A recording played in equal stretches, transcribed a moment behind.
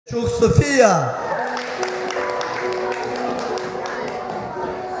Чух Софія.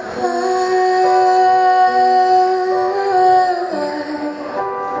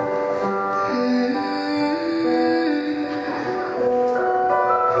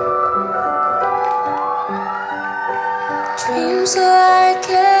 Dreams are like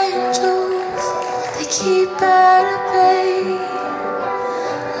angels, they keep at bay.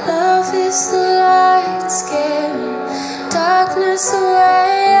 Love is the light scaring darkness away.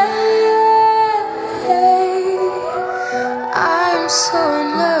 I'm so in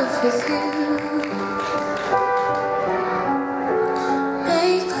love with you.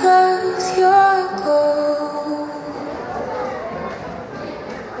 Make love your goal.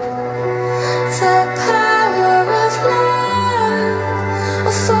 The power of love,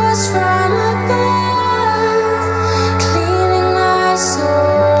 a force from above, cleaning my soul.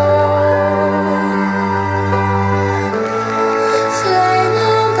 Flame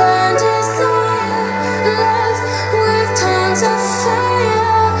on burn desire, love with tongues of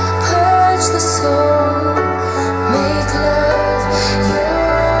fire, purge the soul, make love your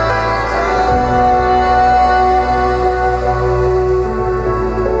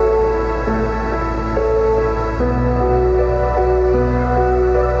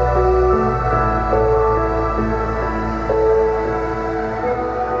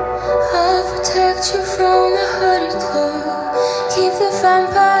I'll protect you from the hooded glow, keep the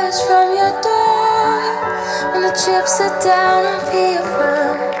vampires from your door. When the chips are down, I'll be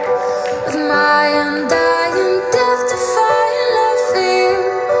around with my undying, death-defying love for you.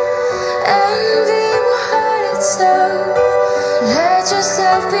 Envy will hurt itself. Let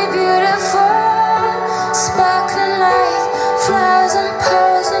yourself be beautiful, sparkling like flowers and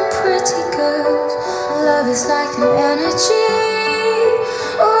pearls and pretty girls. Love is like an energy,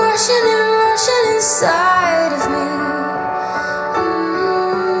 rushing inside of me.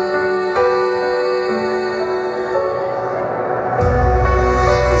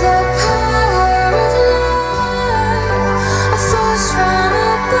 The power of love, a force from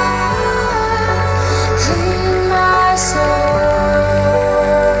above, cleaning my soul.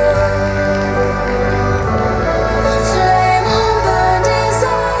 Flame on burn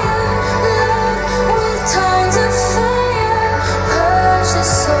desire, love with tongues of fire, purge the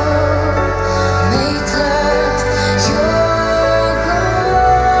soul. Make love your goal.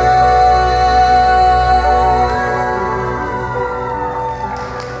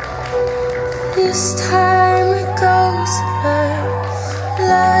 This time it goes blind.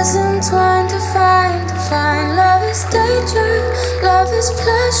 Love is entwined to find. Love is danger, love is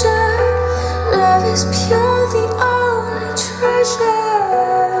pleasure, love is pure, the